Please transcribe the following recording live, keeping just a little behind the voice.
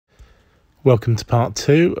Welcome to part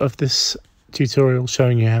 2 of this tutorial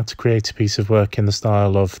showing you how to create a piece of work in the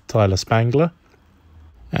style of Tyler Spangler.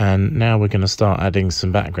 And now we're going to start adding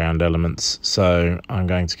some background elements. So I'm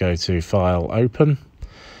going to go to File, Open,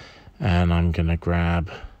 and I'm going to grab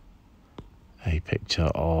a picture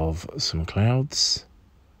of some clouds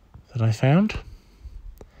that I found.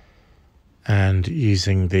 And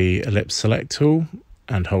using the ellipse select tool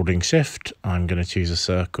and holding Shift, I'm going to choose a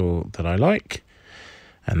circle that I like.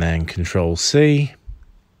 And then Control C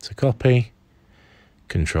to copy,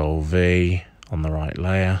 Control V on the right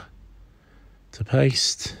layer to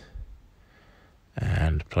paste,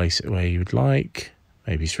 and place it where you would like.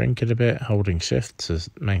 Maybe shrink it a bit, holding Shift to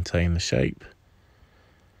maintain the shape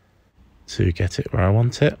to get it where I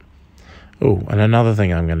want it. Oh, and another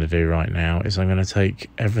thing I'm going to do right now is I'm going to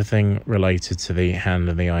take everything related to the hand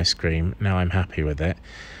and the ice cream. Now I'm happy with it.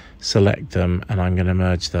 Select them, and I'm going to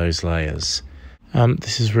merge those layers.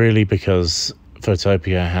 This is really because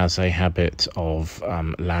Photopea has a habit of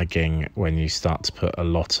lagging when you start to put a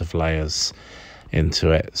lot of layers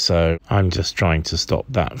into it. So I'm just trying to stop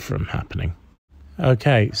that from happening.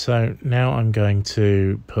 Okay, so now I'm going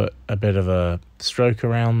to put a bit of a stroke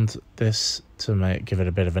around this to give it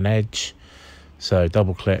a bit of an edge. So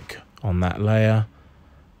double click on that layer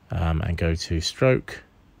and go to stroke,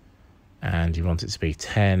 and you want it to be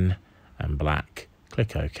 10 and black.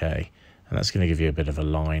 Click OK. And that's going to give you a bit of a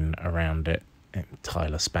line around it in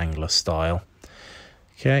Tyler Spangler style.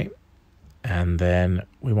 Okay, and then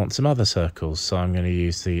we want some other circles. So I'm going to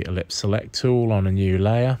use the ellipse select tool on a new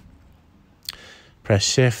layer. Press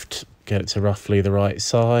Shift, get it to roughly the right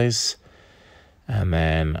size. And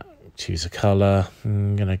then choose a colour.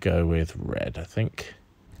 I'm going to go with red, I think.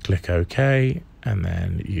 Click OK, and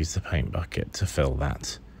then use the paint bucket to fill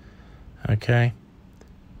that. Okay.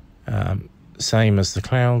 Same as the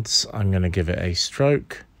clouds, I'm going to give it a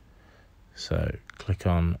stroke. So click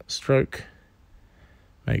on stroke,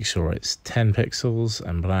 make sure it's 10 pixels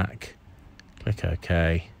and black, click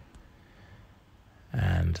OK,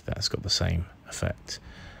 and that's got the same effect.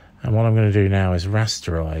 And what I'm going to do now is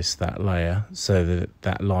rasterize that layer so that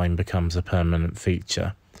that line becomes a permanent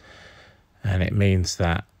feature. And it means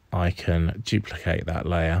that I can duplicate that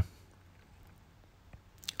layer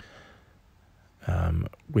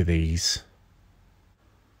with ease.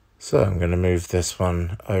 So I'm going to move this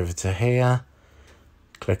one over to here,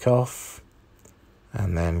 click off,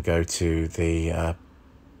 and then go to the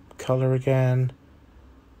colour again,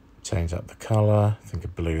 change up the colour, I think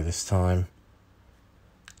of blue this time,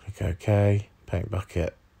 click OK, paint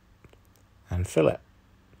bucket, and fill it.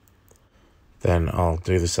 Then I'll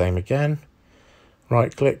do the same again,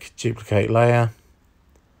 right click, duplicate layer,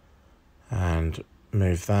 and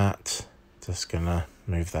move that, just going to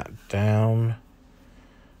move that down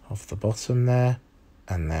off the bottom there,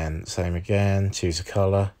 and then same again, choose a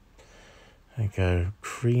colour and go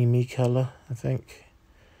creamy colour, I think.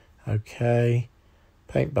 Okay,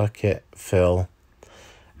 paint bucket, fill,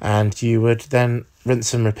 and you would then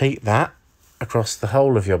rinse and repeat that across the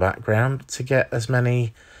whole of your background to get as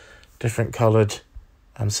many different coloured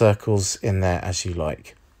circles in there as you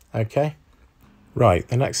like. Okay, right,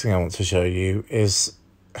 the next thing I want to show you is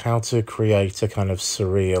how to create a kind of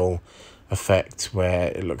surreal effect where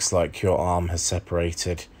it looks like your arm has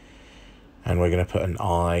separated, and we're going to put an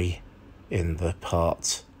eye in the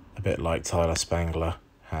part, a bit like Tyler Spangler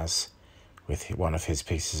has with one of his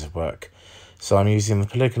pieces of work. So I'm using the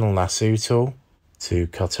polygonal lasso tool to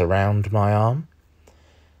cut around my arm,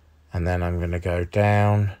 and then I'm going to go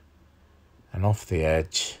down and off the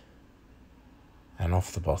edge and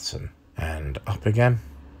off the bottom and up again,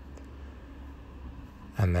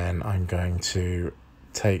 and then I'm going to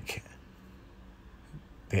take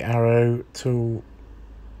the arrow tool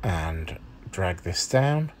and drag this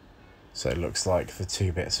down so it looks like the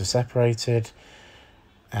two bits are separated,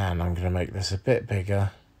 and I'm going to make this a bit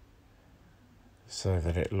bigger so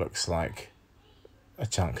that it looks like a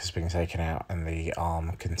chunk has been taken out and the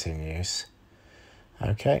arm continues.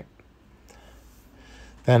 Okay,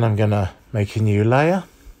 then I'm going to make a new layer,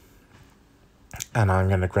 and I'm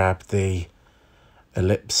going to grab the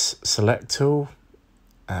ellipse select tool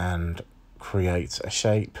and create a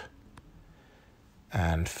shape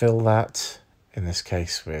and fill that, in this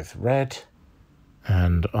case with red,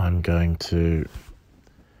 and I'm going to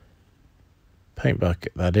paint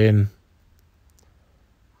bucket that in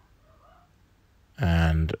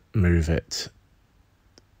and move it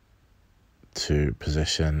to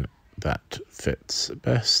position that fits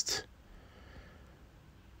best.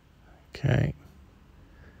 Okay,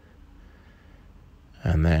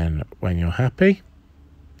 and then when you're happy,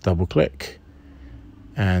 double click,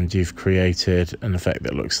 and you've created an effect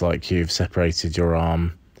that looks like you've separated your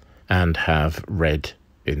arm and have red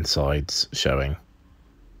insides showing.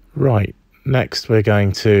 Right, next we're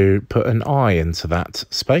going to put an eye into that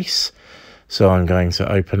space. So I'm going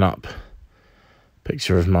to open up a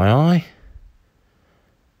picture of my eye,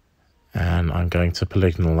 and I'm going to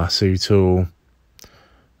polygonal lasso tool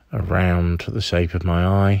around the shape of my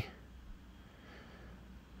eye.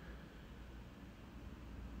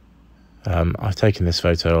 I've taken this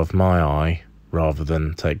photo of my eye rather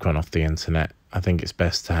than take one off the internet. I think it's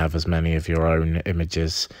best to have as many of your own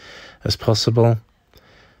images as possible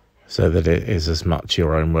so that it is as much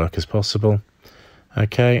your own work as possible.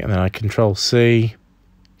 Okay, and then I Control C,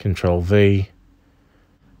 Control V,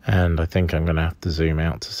 and I think I'm going to have to zoom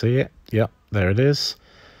out to see it. Yep, there it is.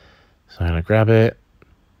 So I'm going to grab it,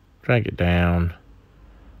 drag it down,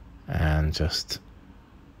 and just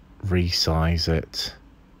resize it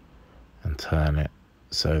and turn it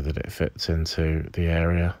so that it fits into the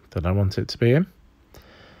area that I want it to be in.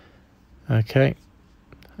 Okay,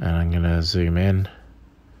 and I'm going to zoom in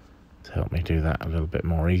to help me do that a little bit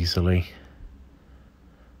more easily.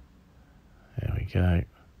 There we go.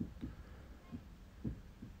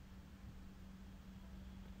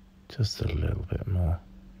 Just a little bit more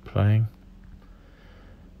playing.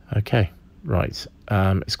 Okay, right.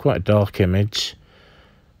 It's quite a dark image.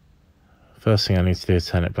 First thing I need to do is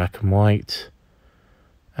turn it black and white,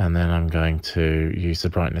 and then I'm going to use the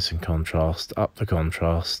brightness and contrast, up the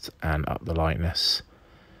contrast and up the lightness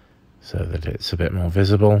so that it's a bit more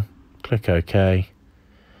visible. Click OK,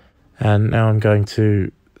 and now I'm going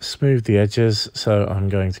to smooth the edges. So I'm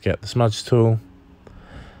going to get the smudge tool,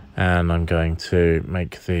 and I'm going to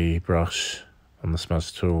make the brush on the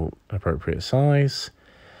smudge tool an appropriate size,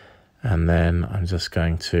 and then I'm just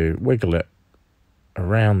going to wiggle it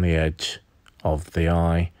around the edge of the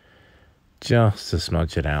eye just to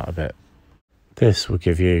smudge it out a bit. This will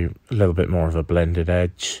give you a little bit more of a blended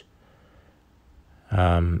edge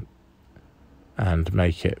and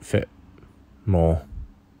make it fit more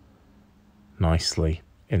nicely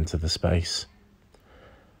into the space.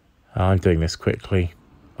 I'm doing this quickly.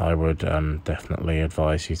 I would definitely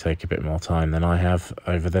advise you take a bit more time than I have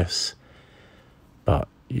over this, but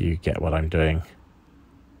you get what I'm doing.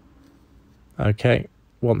 Okay,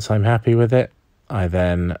 once I'm happy with it, I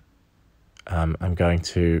then I'm going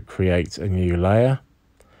to create a new layer,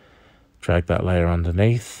 drag that layer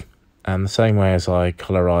underneath, and the same way as I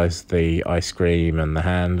colorized the ice cream and the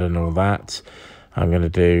hand and all that, I'm going to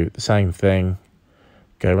do the same thing,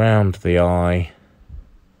 go around the eye,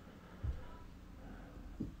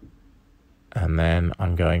 and then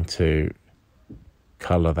I'm going to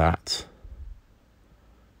color that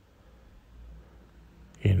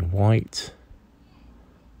in white.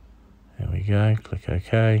 There we go, click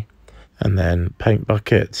OK, and then paint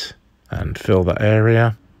bucket and fill that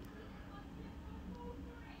area,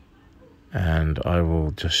 and I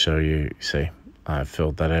will just show you, see, I've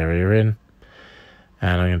filled that area in,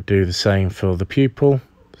 and I'm going to do the same for the pupil.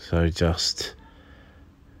 So just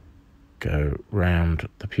go round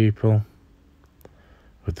the pupil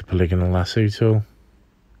with the polygonal lasso tool,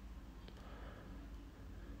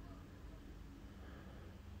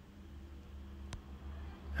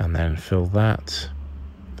 and then fill that,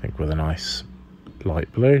 I think, with a nice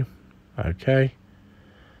light blue. Okay,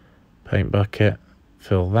 paint bucket,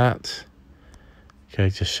 fill that. Okay,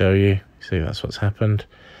 just show you, see, that's what's happened.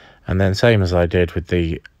 And then same as I did with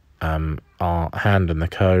the hand and the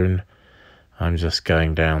cone, I'm just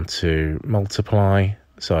going down to multiply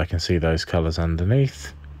so I can see those colors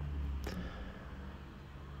underneath.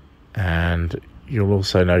 And you'll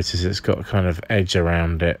also notice it's got a kind of edge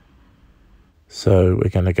around it. So we're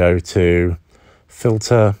going to go to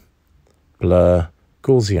filter, blur,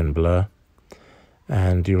 Gaussian blur,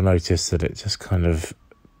 and you'll notice that it just kind of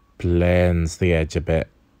blends the edge a bit,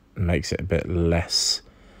 makes it a bit less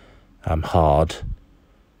hard.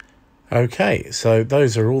 Okay, so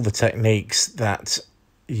those are all the techniques that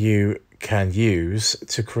you can use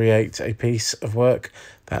to create a piece of work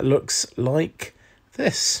that looks like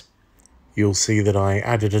this. You'll see that I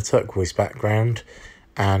added a turquoise background,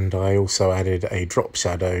 and I also added a drop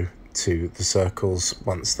shadow to the circles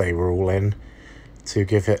once they were all in to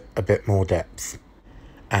give it a bit more depth.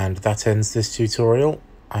 And that ends this tutorial.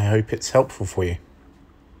 I hope it's helpful for you.